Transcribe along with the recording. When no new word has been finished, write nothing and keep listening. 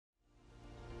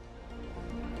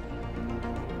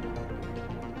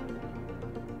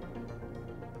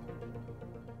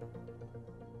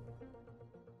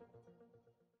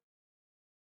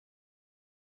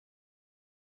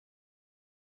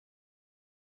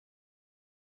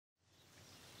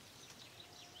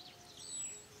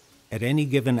At any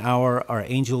given hour, our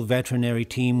Angell veterinary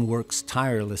team works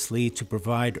tirelessly to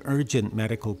provide urgent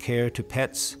medical care to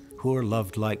pets who are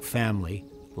loved like family,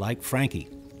 like Frankie.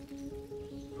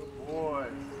 Good boy.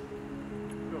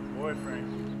 Good boy,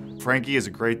 Frankie. Frankie is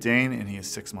a Great Dane, and he is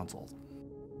 6 months old.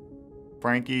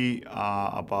 Frankie,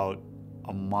 about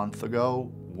a month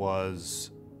ago,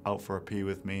 was out for a pee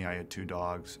with me. I had 2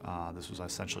 dogs. This was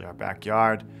essentially our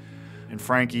backyard, and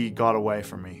Frankie got away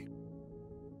from me.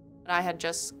 I had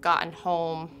just gotten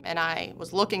home, and I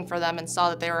was looking for them and saw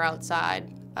that they were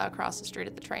outside across the street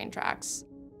at the train tracks.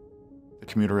 The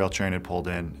commuter rail train had pulled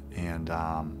in, and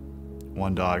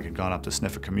one dog had gone up to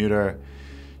sniff a commuter.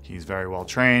 He's very well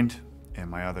trained, and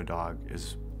my other dog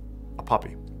is a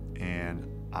puppy. And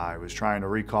I was trying to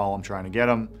recall him, trying to get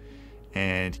him,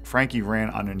 and Frankie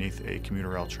ran underneath a commuter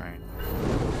rail train.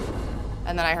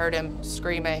 And then I heard him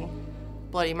screaming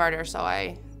bloody murder, so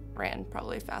I ran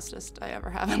probably fastest I ever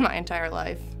have in my entire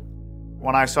life.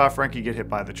 When I saw Frankie get hit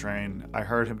by the train, I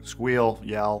heard him squeal,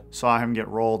 yell, saw him get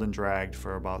rolled and dragged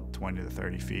for about 20 to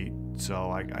 30 feet. So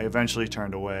I eventually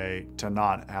turned away to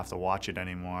not have to watch it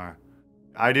anymore.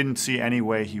 I didn't see any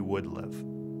way he would live,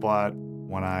 but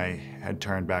when I had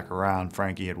turned back around,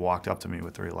 Frankie had walked up to me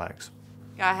with 3 legs.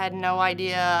 I had no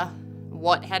idea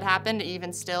what had happened,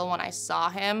 even still when I saw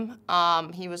him.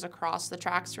 He was across the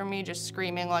tracks from me just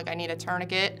screaming like I need a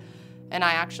tourniquet, and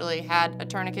I actually had a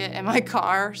tourniquet in my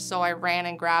car, so I ran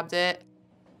and grabbed it.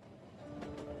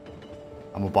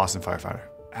 I'm a Boston firefighter.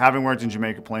 Having worked in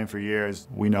Jamaica Plain for years,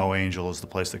 we know Angell is the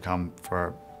place to come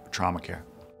for trauma care.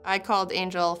 I called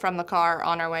Angell from the car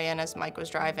on our way in as Mike was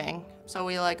driving. So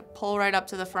we pull right up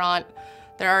to the front.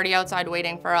 They're already outside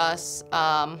waiting for us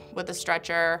with a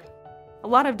stretcher. A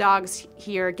lot of dogs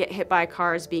here get hit by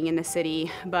cars being in the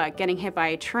city, but getting hit by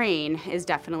a train is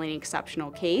definitely an exceptional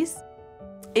case.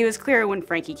 It was clear when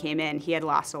Frankie came in, he had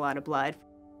lost a lot of blood.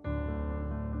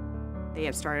 They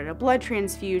had started a blood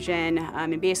transfusion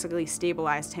and basically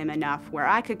stabilized him enough where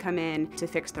I could come in to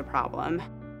fix the problem.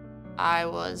 I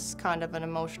was kind of an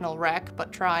emotional wreck,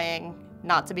 but trying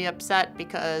not to be upset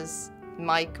because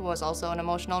Mike was also an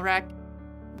emotional wreck.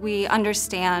 We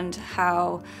understand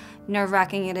how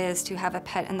nerve-wracking it is to have a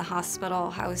pet in the hospital,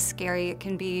 how scary it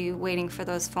can be waiting for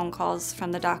those phone calls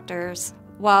from the doctors.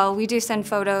 While we do send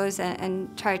photos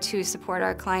and try to support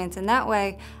our clients in that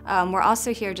way, we're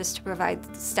also here just to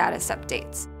provide status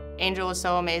updates. Angell was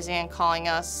so amazing in calling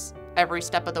us every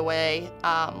step of the way,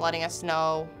 letting us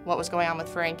know what was going on with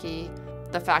Frankie.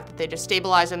 The fact that they just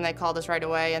stabilized him, they called us right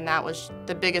away, and that was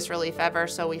the biggest relief ever,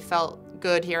 so we felt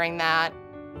good hearing that.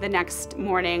 The next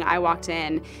morning, I walked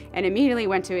in and immediately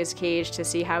went to his cage to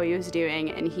see how he was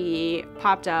doing, and he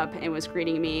popped up and was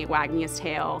greeting me, wagging his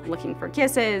tail, looking for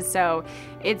kisses. So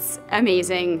it's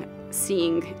amazing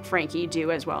seeing Frankie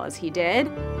do as well as he did.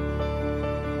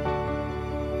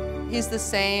 He's the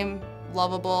same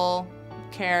lovable,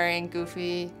 caring,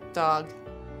 goofy dog.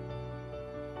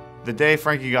 The day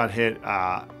Frankie got hit,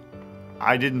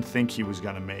 I didn't think he was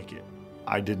gonna make it.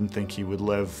 I didn't think he would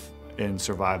live and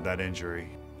survive that injury.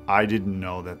 I didn't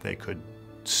know that they could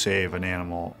save an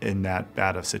animal in that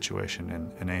bad a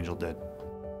situation, and Angell did.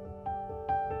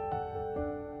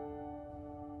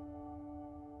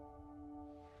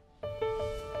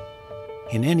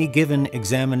 In any given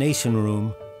examination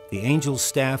room, the Angell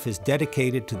staff is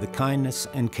dedicated to the kindness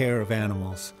and care of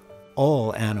animals,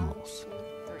 all animals.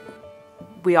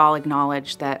 We all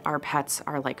acknowledge that our pets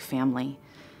are like family.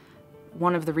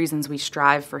 One of the reasons we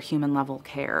strive for human-level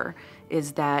care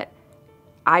is that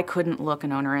I couldn't look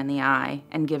an owner in the eye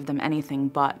and give them anything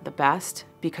but the best,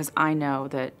 because I know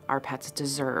that our pets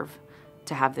deserve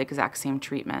to have the exact same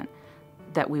treatment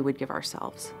that we would give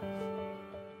ourselves.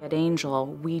 At Angell,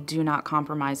 we do not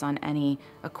compromise on any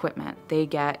equipment. They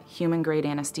get human-grade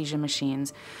anesthesia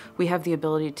machines. We have the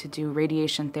ability to do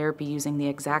radiation therapy using the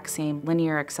exact same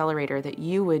linear accelerator that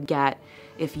you would get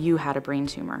if you had a brain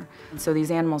tumor. And so these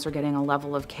animals are getting a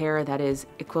level of care that is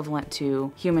equivalent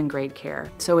to human-grade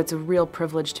care. So it's a real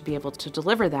privilege to be able to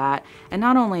deliver that, and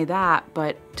not only that,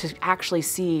 but to actually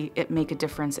see it make a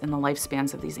difference in the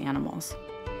lifespans of these animals.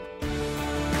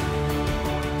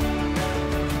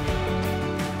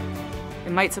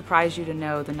 It might surprise you to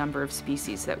know the number of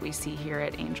species that we see here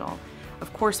at Angell.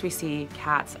 Of course we see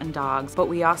cats and dogs, but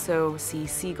we also see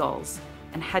seagulls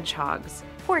and hedgehogs.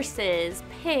 Horses,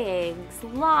 pigs,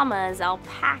 llamas,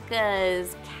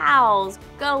 alpacas, cows,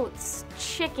 goats,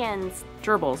 chickens.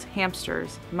 Gerbils,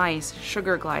 hamsters, mice,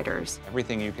 sugar gliders.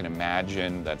 Everything you can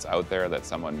imagine that's out there that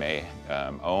someone may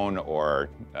own or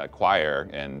acquire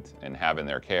and have in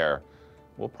their care,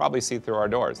 we'll probably see through our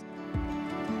doors.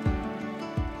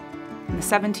 the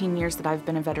 17 years that I've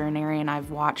been a veterinarian, I've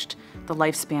watched the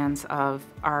lifespans of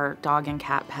our dog and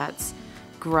cat pets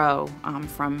grow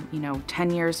from 10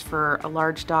 years for a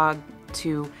large dog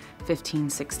to 15,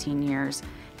 16 years.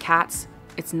 Cats,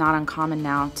 it's not uncommon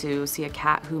now to see a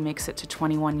cat who makes it to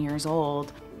 21 years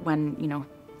old when,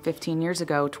 15 years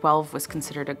ago, 12 was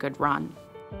considered a good run.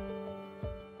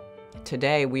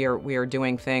 Today, we are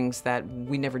doing things that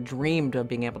we never dreamed of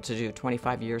being able to do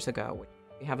 25 years ago.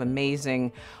 We have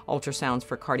amazing ultrasounds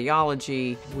for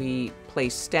cardiology. We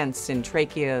place stents in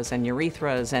tracheas and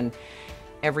urethras and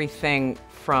everything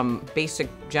from basic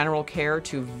general care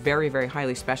to very, very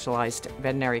highly specialized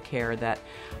veterinary care that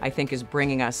I think is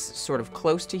bringing us sort of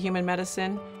close to human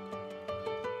medicine.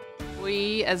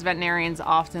 We as veterinarians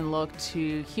often look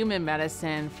to human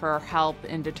medicine for help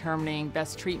in determining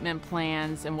best treatment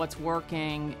plans and what's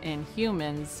working in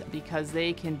humans because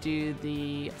they can do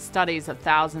the studies of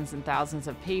thousands and thousands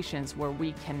of patients where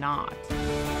we cannot.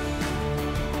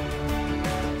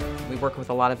 We work with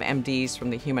a lot of MDs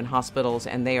from the human hospitals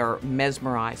and they are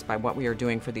mesmerized by what we are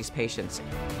doing for these patients.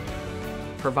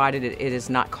 Provided it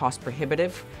is not cost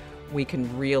prohibitive, we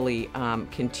can really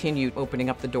continue opening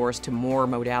up the doors to more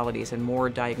modalities and more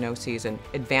diagnoses and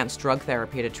advanced drug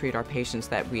therapy to treat our patients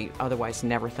that we otherwise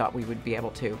never thought we would be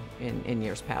able to in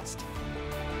years past.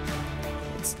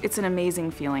 It's an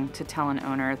amazing feeling to tell an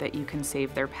owner that you can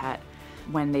save their pet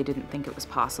when they didn't think it was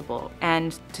possible.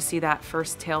 And to see that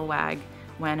first tail wag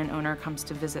when an owner comes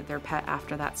to visit their pet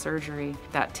after that surgery,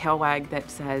 that tail wag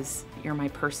that says, "You're my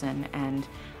person and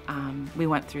we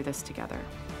went through this together."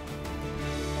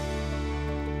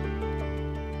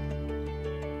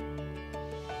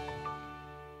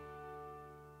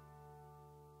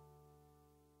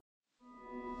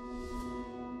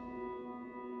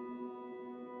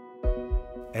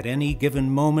 At any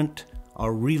given moment,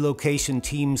 our relocation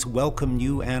teams welcome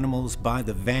new animals by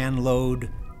the van load,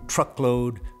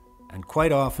 truckload, and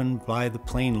quite often by the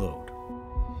plane load.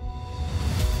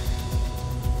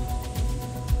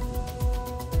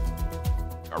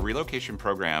 Our relocation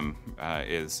program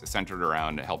is centered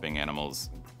around helping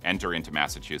animals enter into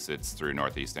Massachusetts through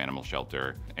Northeast Animal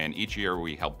Shelter, and each year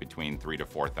we help between 3,000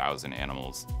 to 4,000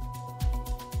 animals.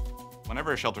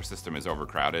 Whenever a shelter system is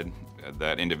overcrowded,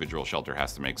 that individual shelter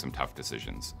has to make some tough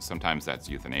decisions. Sometimes that's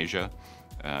euthanasia,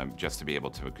 just to be able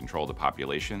to control the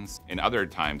populations. In other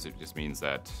times, it just means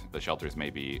that the shelters may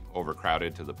be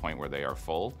overcrowded to the point where they are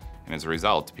full, and as a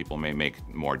result, people may make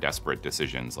more desperate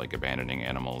decisions like abandoning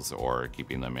animals or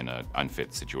keeping them in an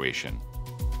unfit situation.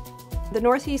 The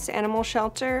Northeast Animal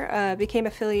Shelter became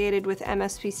affiliated with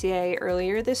MSPCA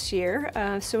earlier this year,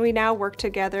 so we now work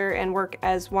together and work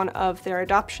as one of their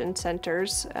adoption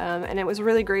centers, and it was a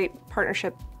really great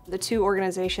partnership. The two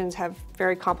organizations have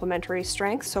very complementary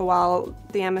strengths, so while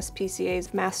the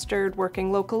MSPCA's mastered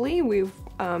working locally, we've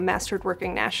mastered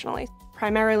working nationally.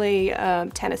 Primarily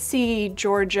Tennessee,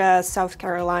 Georgia, South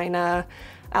Carolina,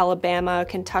 Alabama,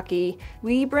 Kentucky.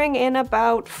 We bring in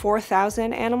about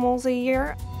 4,000 animals a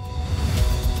year.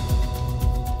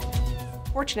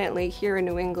 Fortunately, here in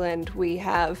New England, we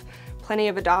have plenty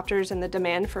of adopters and the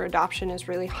demand for adoption is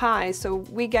really high, so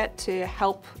we get to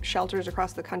help shelters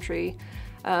across the country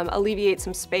alleviate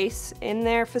some space in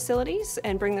their facilities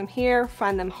and bring them here,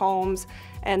 find them homes,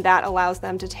 and that allows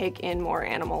them to take in more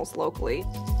animals locally.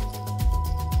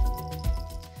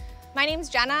 My name's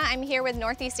Jenna. I'm here with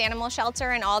Northeast Animal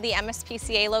Shelter and all the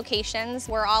MSPCA locations.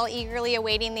 We're all eagerly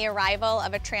awaiting the arrival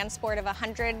of a transport of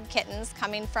 100 kittens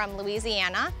coming from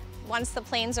Louisiana. Once the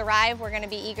planes arrive, we're going to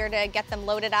be eager to get them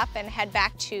loaded up and head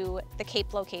back to the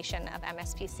Cape location of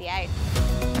MSPCA.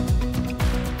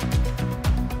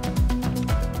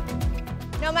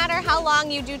 No matter how long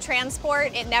you do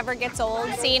transport, it never gets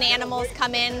old. Seeing animals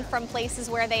come in from places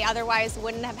where they otherwise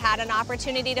wouldn't have had an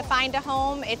opportunity to find a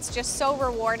home, it's just so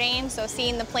rewarding. So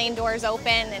seeing the plane doors open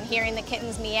and hearing the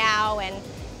kittens meow, and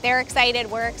they're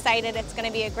excited, we're excited. It's going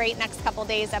to be a great next couple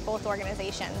days at both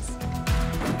organizations.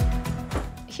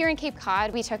 Here in Cape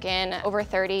Cod, we took in over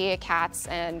 30 cats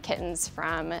and kittens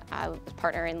from a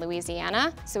partner in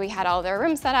Louisiana. So we had all their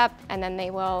rooms set up, and then they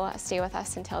will stay with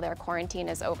us until their quarantine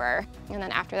is over. And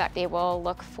then after that, they will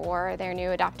look for their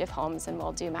new adoptive homes, and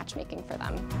we'll do matchmaking for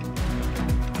them.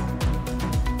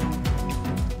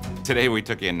 Today we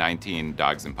took in 19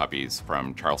 dogs and puppies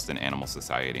from Charleston Animal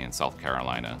Society in South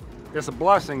Carolina. It's a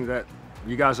blessing that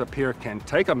you guys up here can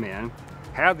take them in,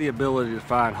 have the ability to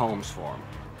find homes for them.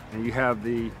 And you have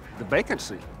the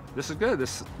vacancy. This is good.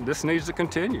 This needs to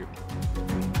continue.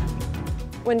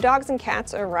 When dogs and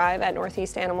cats arrive at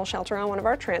Northeast Animal Shelter on one of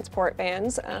our transport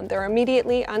vans, they're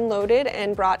immediately unloaded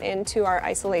and brought into our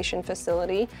isolation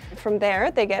facility. From there,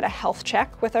 they get a health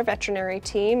check with our veterinary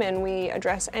team, and we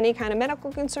address any kind of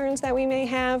medical concerns that we may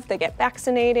have. They get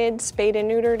vaccinated, spayed and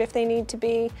neutered if they need to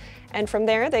be, and from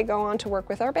there they go on to work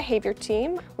with our behavior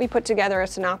team. We put together a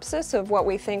synopsis of what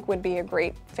we think would be a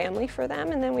great family for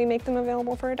them, and then we make them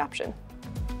available for adoption.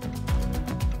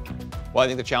 Well, I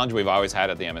think the challenge we've always had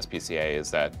at the MSPCA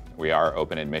is that we are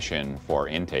open admission for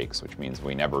intakes, which means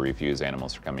we never refuse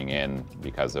animals for coming in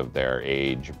because of their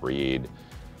age, breed,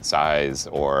 size,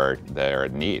 or their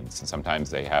needs. And sometimes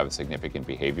they have significant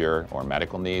behavior or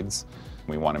medical needs.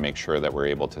 We want to make sure that we're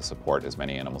able to support as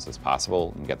many animals as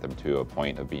possible and get them to a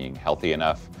point of being healthy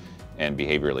enough and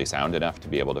behaviorally sound enough to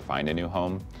be able to find a new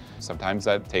home. Sometimes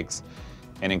that takes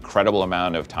an incredible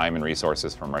amount of time and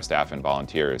resources from our staff and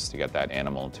volunteers to get that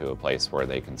animal to a place where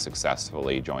they can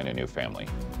successfully join a new family.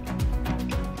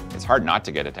 It's hard not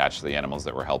to get attached to the animals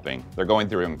that we're helping. They're going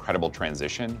through an incredible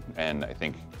transition, and I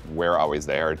think we're always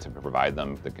there to provide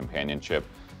them the companionship,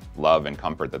 love, and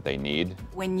comfort that they need.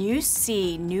 When you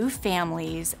see new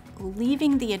families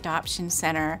leaving the adoption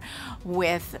center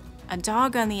with a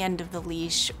dog on the end of the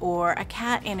leash or a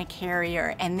cat in a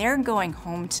carrier, and they're going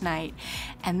home tonight,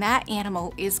 and that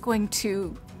animal is going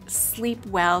to sleep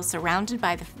well surrounded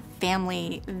by the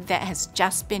family that has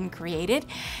just been created,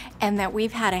 and that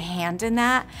we've had a hand in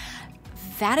that,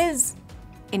 that is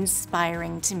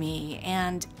inspiring to me.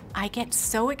 And I get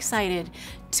so excited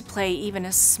to play even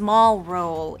a small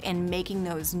role in making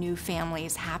those new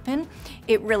families happen.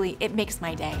 It makes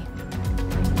my day.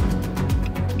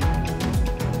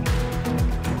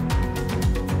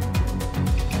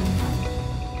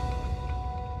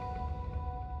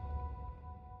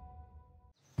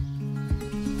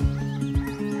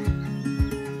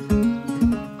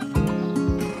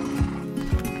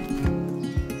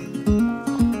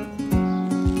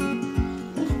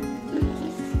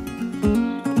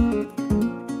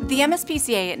 The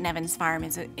MSPCA at Nevins Farm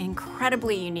is an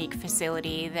incredibly unique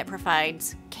facility that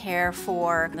provides care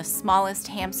for the smallest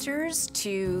hamsters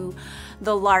to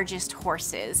the largest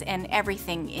horses and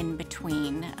everything in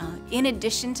between. In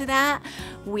addition to that,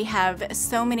 we have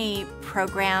so many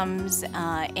programs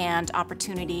and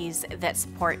opportunities that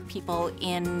support people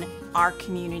in our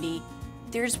community.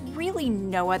 There's really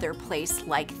no other place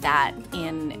like that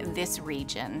in this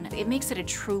region. It makes it a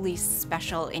truly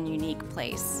special and unique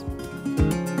place.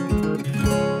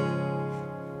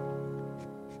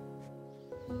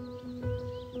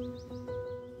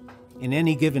 In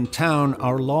any given town,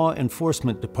 our law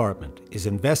enforcement department is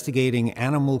investigating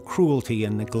animal cruelty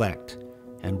and neglect,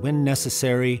 and when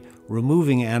necessary,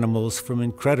 removing animals from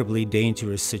incredibly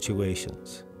dangerous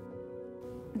situations.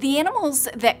 The animals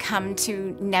that come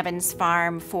to Nevins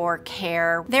Farm for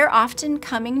care, they're often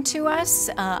coming to us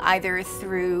either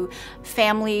through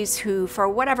families who, for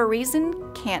whatever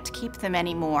reason, can't keep them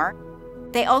anymore.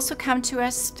 They also come to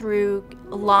us through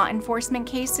law enforcement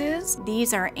cases.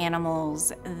 These are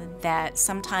animals that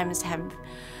sometimes have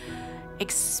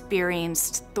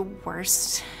experienced the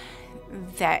worst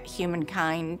that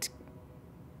humankind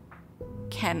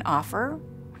can offer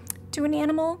to an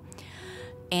animal.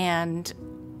 And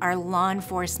our law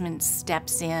enforcement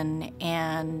steps in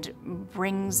and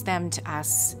brings them to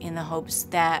us in the hopes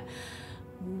that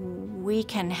we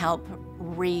can help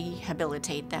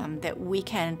rehabilitate them, that we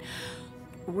can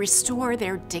restore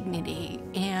their dignity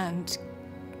and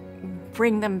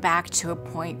bring them back to a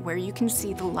point where you can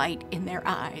see the light in their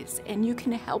eyes and you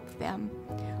can help them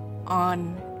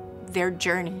on their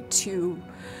journey to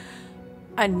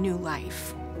a new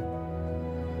life.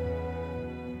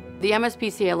 The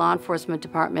MSPCA Law Enforcement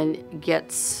Department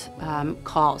gets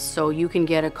calls, so you can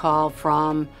get a call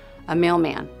from a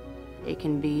mailman. It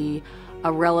can be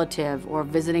a relative or a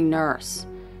visiting nurse.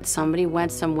 Somebody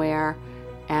went somewhere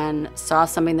and saw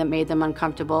something that made them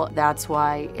uncomfortable. That's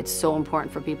why it's so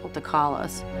important for people to call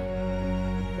us.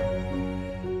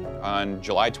 On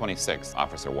July 26th,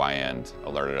 Officer Wyand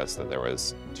alerted us that there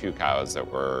was 2 cows that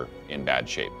were in bad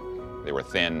shape. They were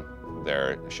thin,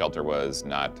 their shelter was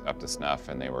not up to snuff,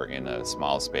 and they were in a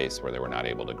small space where they were not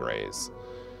able to graze.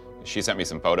 She sent me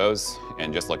some photos,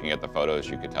 and just looking at the photos,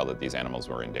 you could tell that these animals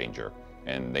were in danger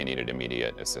and they needed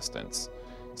immediate assistance.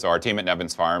 So our team at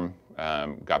Nevins Farm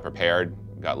got prepared,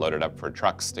 got loaded up for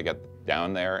trucks to get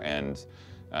down there, and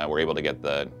were able to get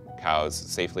the cows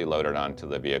safely loaded onto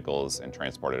the vehicles and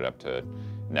transported up to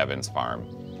Nevins Farm.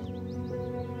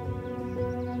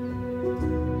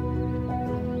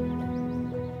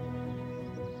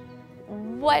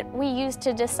 What we use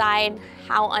to decide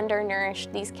how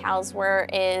undernourished these cows were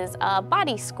is a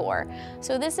body score.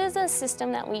 So this is a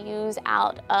system that we use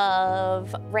out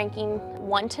of ranking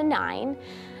 1 to 9.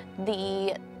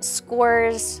 The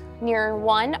scores near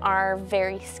 1 are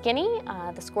very skinny.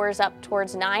 The scores up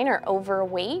towards 9 are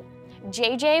overweight.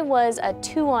 JJ was a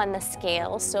 2 on the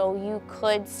scale, so you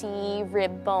could see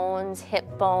rib bones, hip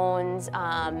bones,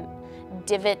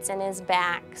 divots in his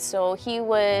back, so he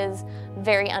was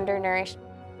very undernourished.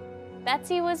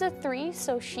 Betsy was a 3,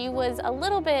 so she was a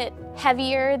little bit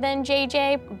heavier than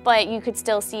JJ, but you could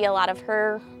still see a lot of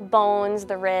her bones,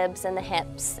 the ribs, and the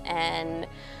hips. And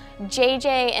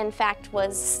JJ, in fact,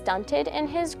 was stunted in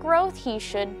his growth. He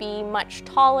should be much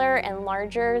taller and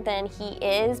larger than he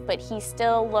is, but he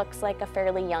still looks like a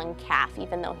fairly young calf,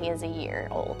 even though he is a year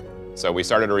old. So we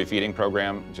started a refeeding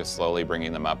program, just slowly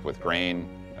bringing them up with grain,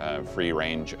 free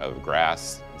range of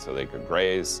grass so they could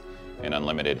graze, and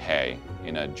unlimited hay.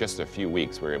 In just a few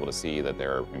weeks, we were able to see that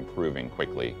they're improving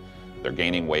quickly. They're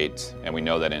gaining weight, and we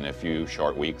know that in a few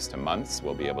short weeks to months,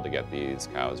 we'll be able to get these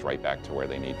cows right back to where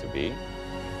they need to be.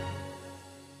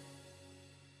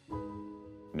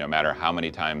 No matter how many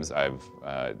times I've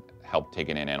helped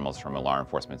taken in animals from a law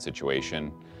enforcement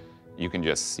situation, you can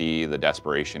just see the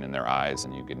desperation in their eyes,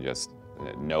 and you can just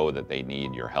know that they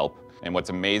need your help. And what's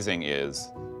amazing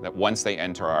is that once they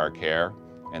enter our care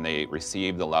and they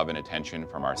receive the love and attention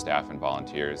from our staff and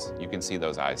volunteers, you can see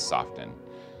those eyes soften.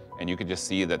 And you can just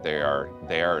see that they are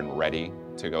there and ready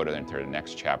to go to enter the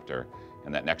next chapter.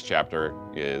 And that next chapter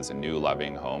is a new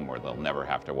loving home where they'll never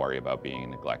have to worry about being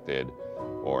neglected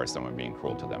or someone being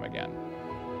cruel to them again.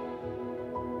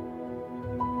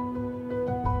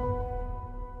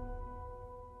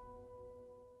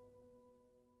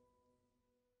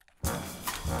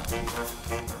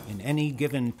 In any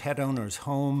given pet owner's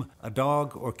home, a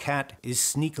dog or cat is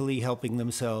sneakily helping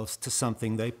themselves to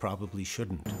something they probably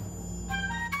shouldn't.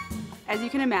 As you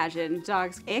can imagine,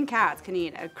 dogs and cats can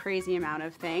eat a crazy amount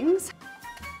of things.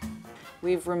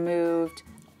 We've removed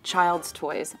child's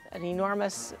toys, an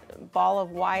enormous ball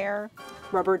of wire,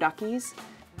 rubber duckies,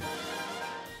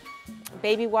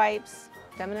 baby wipes,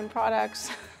 feminine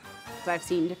products. I've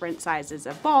seen different sizes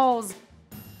of balls,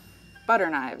 butter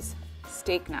knives,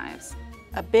 steak knives,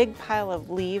 a big pile of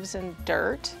leaves and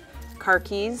dirt, car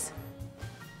keys,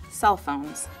 cell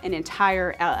phones, an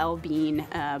entire LL Bean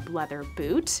leather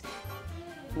boot,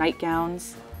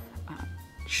 nightgowns,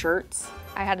 shirts.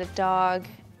 I had a dog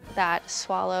that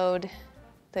swallowed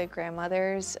the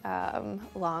grandmother's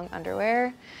long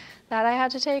underwear that I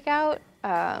had to take out.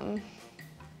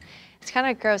 It's kind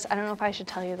of gross. I don't know if I should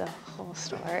tell you the whole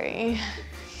story.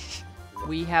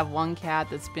 We have one cat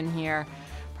that's been here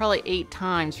probably 8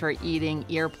 times for eating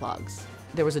earplugs.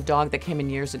 There was a dog that came in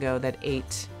years ago that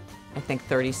ate, I think,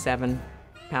 37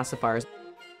 pacifiers.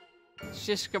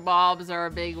 Shish kebabs are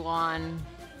a big one.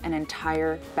 An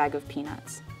entire bag of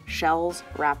peanuts, shells,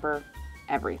 wrapper,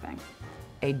 everything.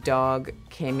 A dog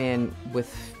came in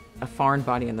with a foreign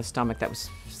body in the stomach that was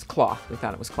cloth. We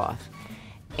thought it was cloth.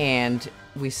 And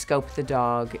we scoped the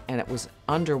dog, and it was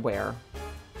underwear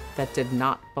that did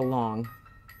not belong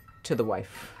to the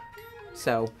wife.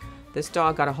 So this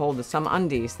dog got a hold of some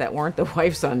undies that weren't the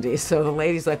wife's undies. So the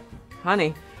lady's like,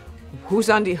 honey, whose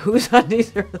undies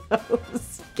are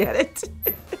those? Get it?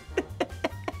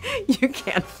 You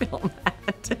can't film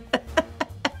that.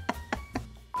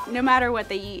 No matter what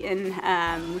they eat,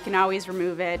 and we can always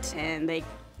remove it, and they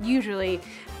usually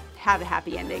have a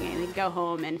happy ending, and they go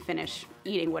home and finish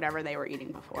eating whatever they were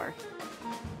eating before.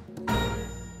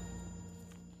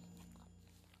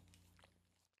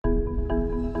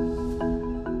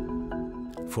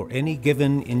 For any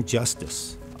given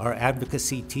injustice, our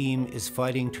advocacy team is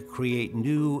fighting to create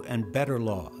new and better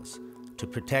laws to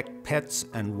protect pets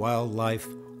and wildlife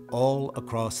all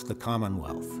across the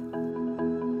Commonwealth.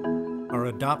 Our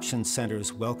adoption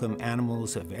centers welcome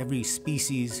animals of every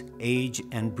species, age,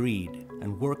 and breed,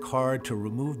 and work hard to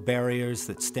remove barriers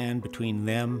that stand between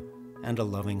them and a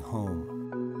loving home.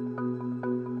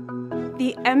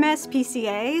 The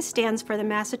MSPCA stands for the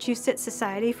Massachusetts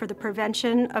Society for the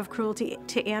Prevention of Cruelty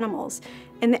to Animals,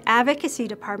 and the Advocacy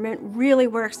Department really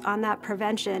works on that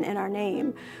prevention in our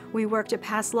name. We work to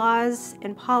pass laws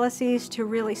and policies to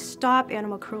really stop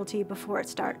animal cruelty before it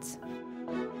starts.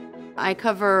 I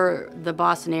cover the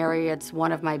Boston area. It's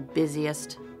one of my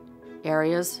busiest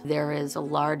areas. There is a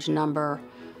large number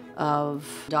of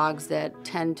dogs that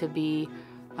tend to be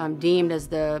deemed as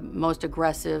the most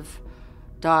aggressive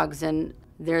dogs, and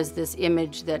there's this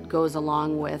image that goes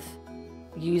along with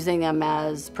using them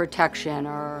as protection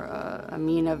or a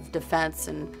mean of defense.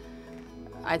 And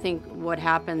I think what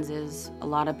happens is a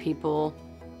lot of people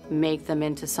make them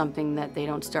into something that they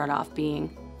don't start off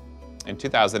being. In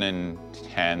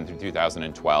 2010 through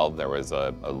 2012, there was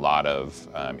a lot of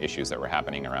issues that were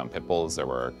happening around pit bulls. There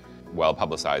were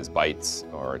well-publicized bites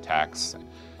or attacks.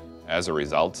 As a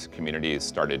result, communities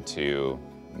started to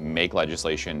make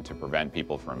legislation to prevent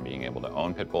people from being able to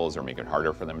own pit bulls or make it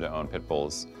harder for them to own pit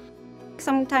bulls.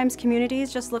 Sometimes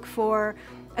communities just look for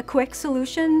a quick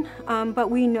solution, but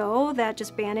we know that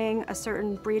just banning a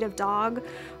certain breed of dog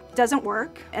doesn't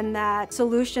work, and that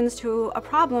solutions to a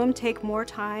problem take more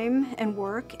time and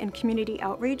work and community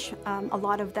outreach. A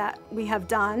lot of that we have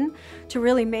done to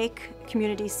really make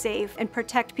communities safe and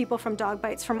protect people from dog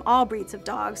bites from all breeds of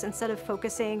dogs instead of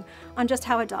focusing on just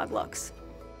how a dog looks.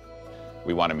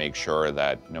 We want to make sure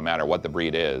that no matter what the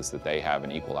breed is, that they have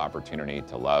an equal opportunity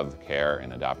to love, care,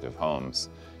 and adoptive homes,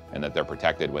 and that they're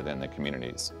protected within the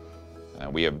communities.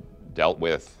 We have dealt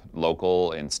with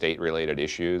local and state-related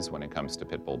issues when it comes to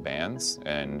pit bull bans,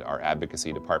 and our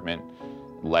advocacy department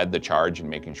led the charge in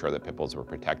making sure that pit bulls were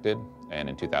protected, and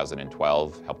in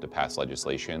 2012 helped to pass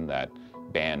legislation that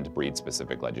banned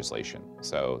breed-specific legislation.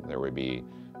 So there would be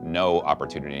no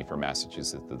opportunity for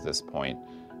Massachusetts at this point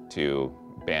to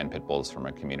ban pit bulls from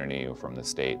a community or from the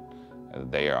state.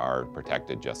 They are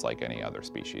protected just like any other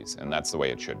species, and that's the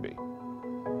way it should be.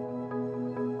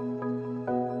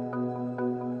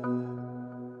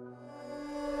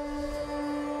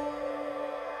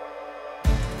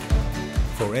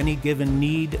 For any given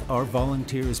need, our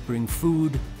volunteers bring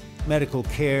food, medical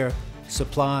care,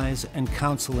 supplies, and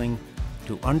counseling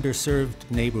to underserved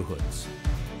neighborhoods.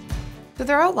 So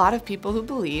there are a lot of people who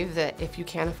believe that if you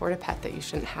can't afford a pet that you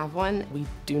shouldn't have one. We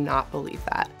do not believe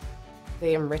that.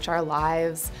 They enrich our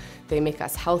lives, they make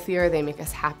us healthier, they make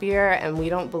us happier, and we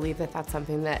don't believe that that's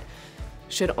something that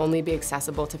should only be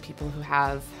accessible to people who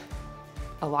have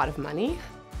a lot of money.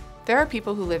 There are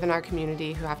people who live in our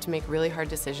community who have to make really hard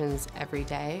decisions every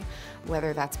day,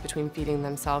 whether that's between feeding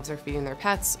themselves or feeding their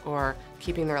pets or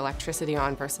keeping their electricity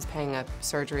on versus paying a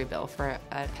surgery bill for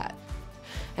a pet.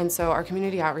 And so our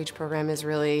community outreach program is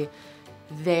really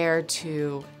there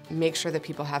to make sure that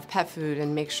people have pet food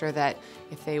and make sure that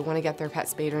if they want to get their pet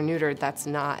spayed or neutered, that's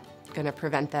not going to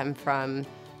prevent them from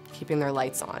keeping their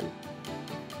lights on.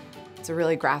 It's a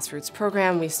really grassroots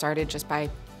program. We started just by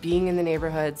being in the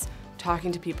neighborhoods,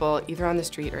 talking to people either on the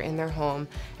street or in their home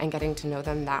and getting to know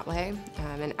them that way.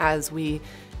 And as we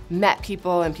met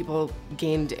people and people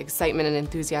gained excitement and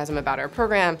enthusiasm about our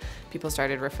program, people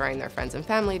started referring their friends and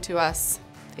family to us.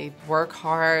 They work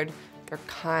hard, they're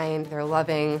kind, they're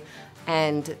loving,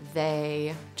 and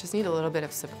they just need a little bit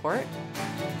of support.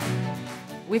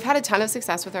 We've had a ton of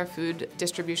success with our food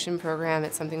distribution program.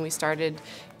 It's something we started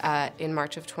in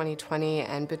March of 2020,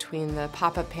 and between the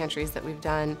pop-up pantries that we've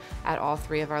done at all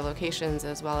 3 of our locations,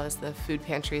 as well as the food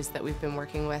pantries that we've been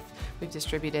working with, we've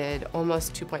distributed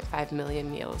almost 2.5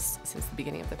 million meals since the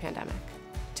beginning of the pandemic.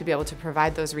 To be able to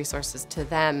provide those resources to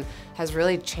them has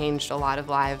really changed a lot of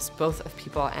lives, both of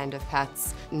people and of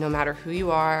pets. No matter who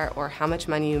you are or how much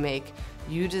money you make,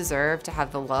 you deserve to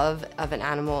have the love of an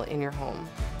animal in your home.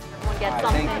 Get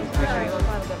something.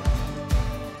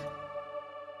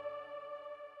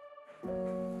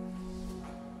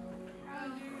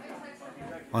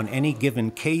 On any given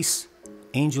case,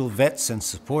 Angell vets and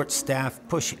support staff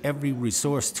push every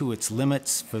resource to its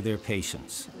limits for their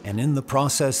patients, and in the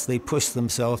process, they push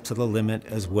themselves to the limit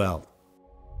as well.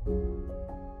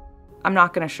 I'm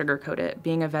not going to sugarcoat it.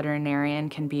 Being a veterinarian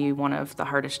can be one of the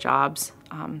hardest jobs,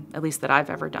 at least that I've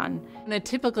ever done. In a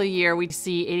typical year, we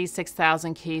see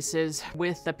 86,000 cases.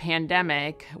 With the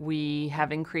pandemic, we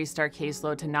have increased our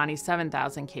caseload to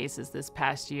 97,000 cases this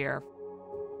past year.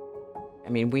 I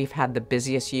mean, we've had the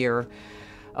busiest year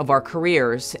of our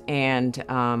careers, and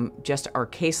just our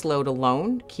caseload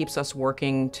alone keeps us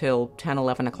working till 10,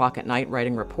 11 o'clock at night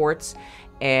writing reports,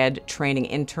 and training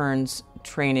interns,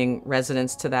 training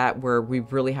residents to that, where we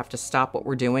really have to stop what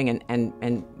we're doing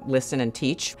and listen and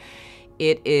teach.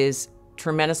 It is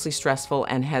tremendously stressful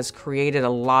and has created a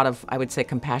lot of, I would say,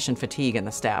 compassion fatigue in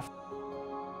the staff.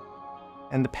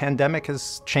 And the pandemic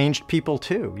has changed people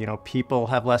too. You know, people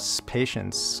have less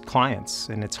patience, clients,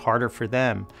 and it's harder for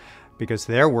them because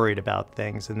they're worried about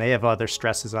things and they have other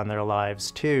stresses on their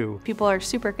lives too. People are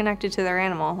super connected to their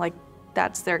animal, like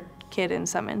that's their kid in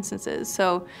some instances.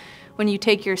 So when you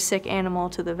take your sick animal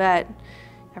to the vet,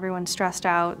 everyone's stressed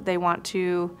out. They want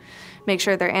to make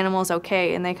sure their animal's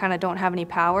okay, and they kind of don't have any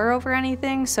power over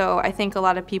anything. So I think a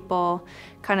lot of people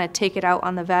kind of take it out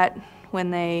on the vet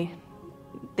when they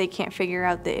can't figure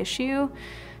out the issue.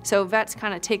 So vets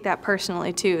kind of take that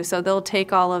personally too. So they'll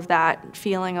take all of that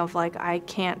feeling of like, I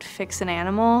can't fix an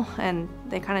animal, and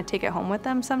they kind of take it home with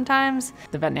them sometimes.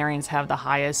 The veterinarians have the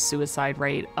highest suicide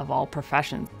rate of all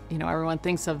professions. You know, everyone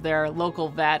thinks of their local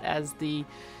vet as the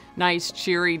nice,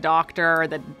 cheery doctor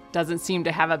that doesn't seem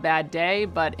to have a bad day,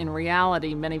 but in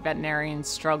reality, many veterinarians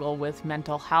struggle with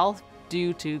mental health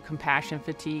due to compassion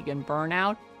fatigue and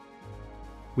burnout.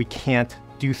 We can't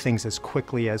do things as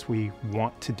quickly as we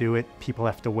want to do it. People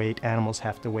have to wait, animals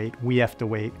have to wait, we have to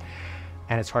wait,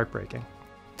 and it's heartbreaking.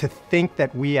 To think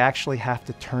that we actually have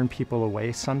to turn people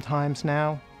away sometimes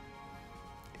now,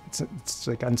 it's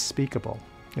like unspeakable.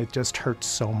 It just hurts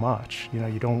so much. You know,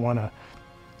 you don't want to,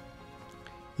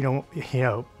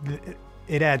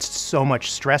 it adds so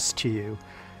much stress to you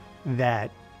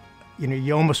that,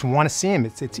 you almost want to see him.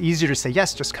 It's easier to say,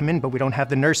 yes, just come in, but we don't have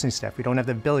the nursing staff. We don't have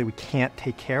the ability. We can't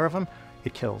take care of him.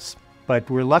 It kills. But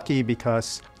we're lucky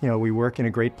because, we work in a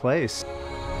great place.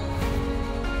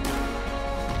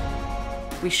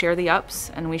 We share the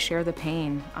ups and we share the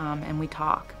pain, and we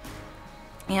talk.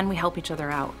 And we help each other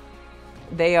out.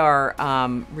 They are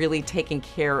really taking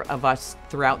care of us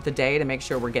throughout the day to make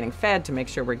sure we're getting fed, to make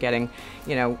sure we're getting,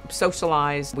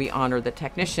 socialized. We honor the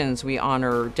technicians, we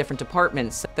honor different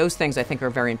departments. Those things I think are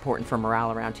very important for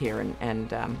morale around here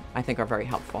and I think are very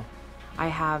helpful. I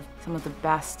have some of the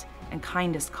best and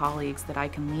kindest colleagues that I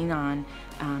can lean on,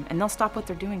 and they'll stop what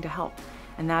they're doing to help.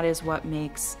 And that is what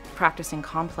makes practicing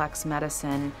complex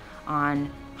medicine on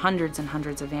hundreds and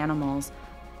hundreds of animals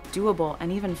doable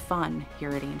and even fun here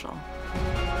at Angell.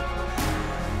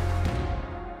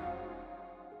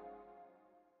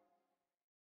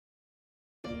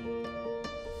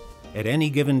 At any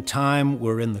given time,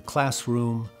 we're in the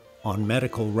classroom, on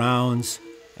medical rounds,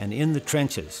 and in the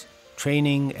trenches,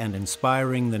 training and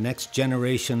inspiring the next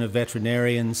generation of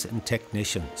veterinarians and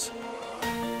technicians.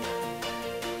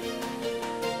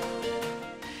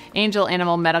 Angell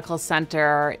Animal Medical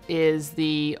Center is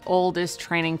the oldest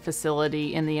training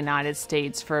facility in the United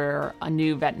States for a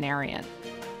new veterinarian.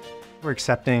 We're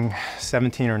accepting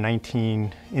 17 or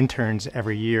 19 interns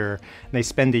every year. They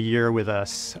spend a year with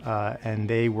us and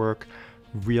they work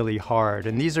really hard.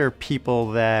 And these are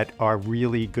people that are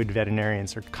really good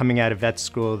veterinarians. They're coming out of vet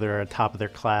school, they're at the top of their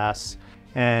class.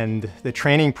 And the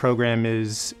training program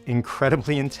is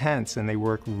incredibly intense and they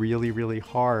work really, really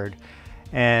hard.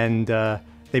 And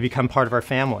they become part of our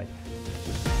family.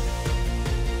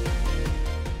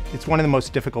 It's one of the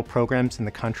most difficult programs in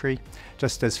the country,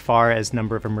 just as far as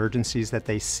number of emergencies that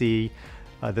they see,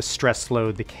 the stress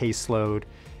load, the caseload.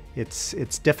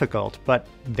 It's difficult, but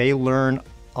they learn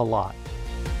a lot.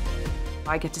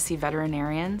 I get to see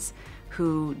veterinarians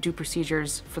who do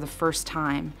procedures for the first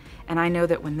time, and I know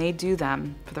that when they do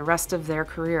them for the rest of their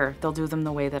career, they'll do them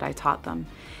the way that I taught them.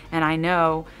 And I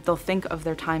know they'll think of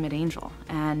their time at Angell,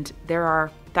 and there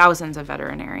are thousands of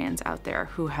veterinarians out there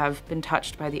who have been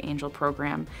touched by the Angell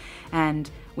program, and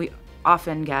we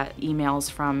often get emails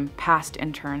from past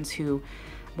interns who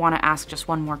want to ask just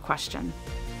one more question.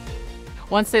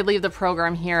 Once they leave the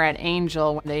program here at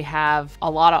Angell, they have a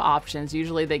lot of options.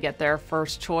 Usually they get their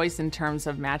first choice in terms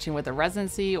of matching with a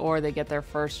residency, or they get their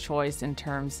first choice in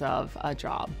terms of a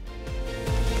job.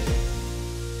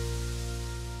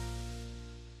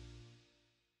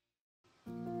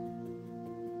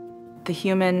 The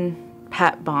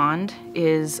human-pet bond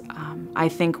is, I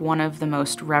think, one of the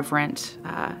most reverent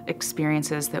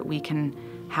experiences that we can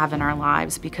have in our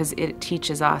lives because it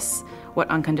teaches us what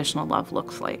unconditional love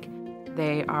looks like.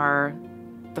 They are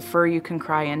the fur you can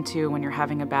cry into when you're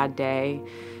having a bad day.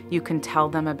 You can tell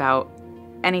them about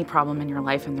any problem in your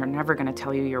life and they're never going to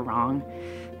tell you you're wrong.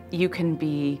 You can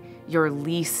be your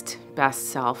least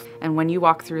best self. And when you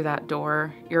walk through that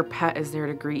door, your pet is there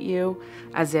to greet you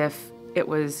as if it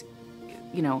was,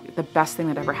 the best thing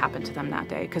that ever happened to them that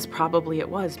day, because probably it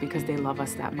was because they love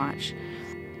us that much.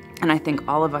 And I think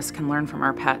all of us can learn from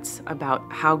our pets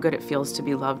about how good it feels to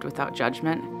be loved without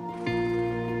judgment.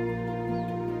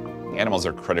 Animals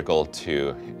are critical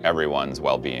to everyone's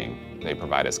well-being. They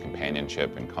provide us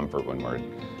companionship and comfort when we're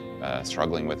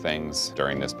struggling with things.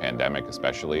 During this pandemic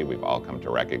especially, we've all come to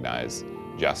recognize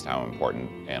just how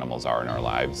important animals are in our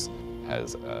lives.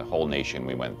 As a whole nation,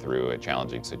 we went through a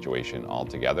challenging situation all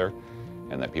together,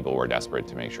 and that people were desperate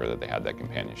to make sure that they had that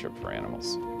companionship for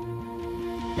animals.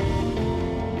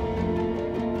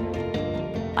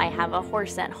 I have a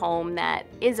horse at home that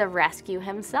is a rescue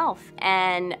himself,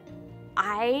 and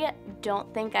I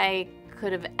don't think I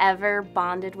could have ever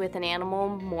bonded with an animal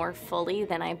more fully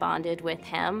than I bonded with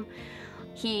him.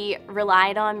 He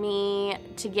relied on me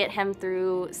to get him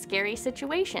through scary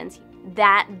situations.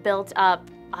 That built up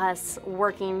us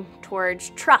working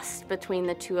towards trust between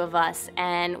the two of us,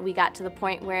 and we got to the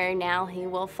point where now he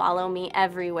will follow me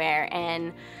everywhere,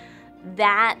 and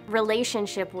that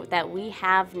relationship that we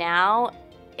have now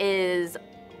is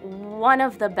one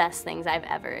of the best things I've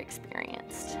ever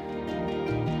experienced.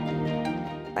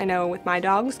 I know with my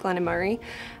dogs, Glenn and Murray,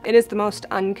 it is the most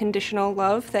unconditional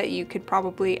love that you could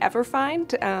probably ever find.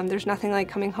 There's nothing like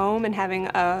coming home and having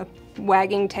a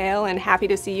wagging tail and happy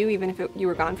to see you even if you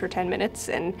were gone for 10 minutes.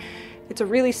 And it's a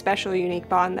really special, unique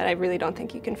bond that I really don't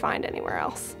think you can find anywhere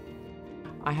else.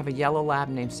 I have a yellow lab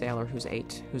named Sailor who's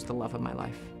 8, who's the love of my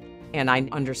life. And I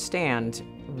understand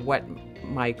what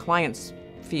my clients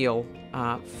feel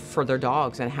for their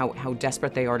dogs and how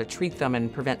desperate they are to treat them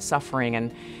and prevent suffering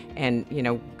and you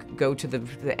know, go to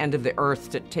the end of the earth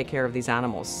to take care of these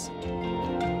animals.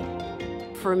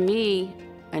 For me,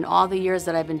 in all the years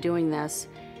that I've been doing this,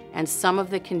 and some of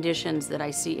the conditions that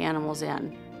I see animals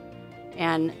in,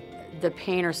 and the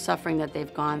pain or suffering that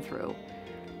they've gone through,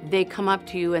 they come up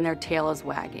to you and their tail is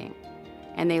wagging,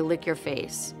 and they lick your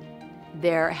face.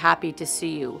 They're happy to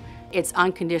see you. It's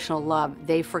unconditional love.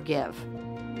 They forgive.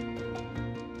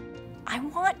 I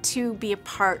want to be a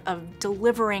part of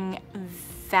delivering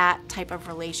that type of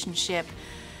relationship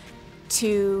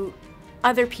to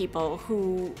other people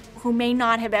who may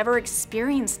not have ever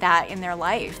experienced that in their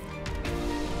life.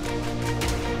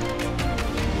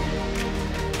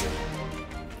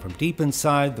 From deep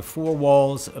inside the 4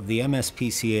 walls of the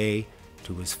MSPCA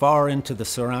to as far into the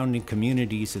surrounding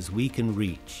communities as we can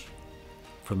reach.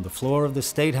 From the floor of the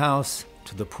State House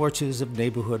to the porches of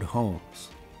neighborhood homes.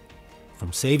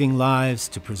 From saving lives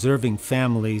to preserving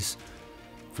families,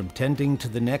 from tending to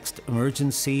the next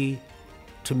emergency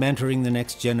to mentoring the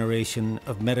next generation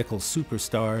of medical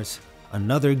superstars,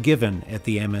 another given at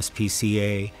the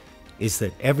MSPCA is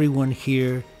that everyone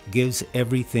here gives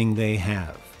everything they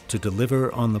have to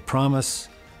deliver on the promise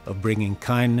of bringing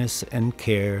kindness and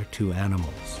care to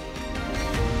animals.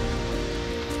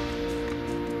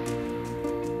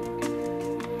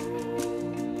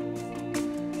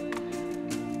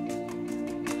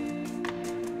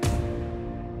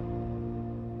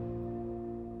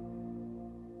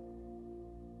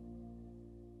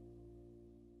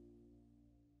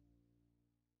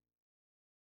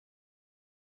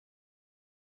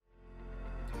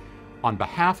 On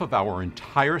behalf of our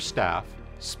entire staff,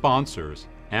 sponsors,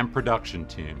 and production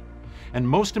team, and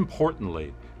most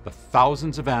importantly, the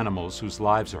thousands of animals whose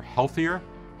lives are healthier,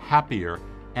 happier,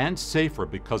 and safer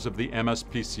because of the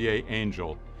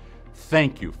MSPCA-Angell,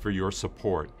 thank you for your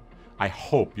support. I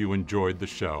hope you enjoyed the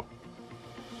show.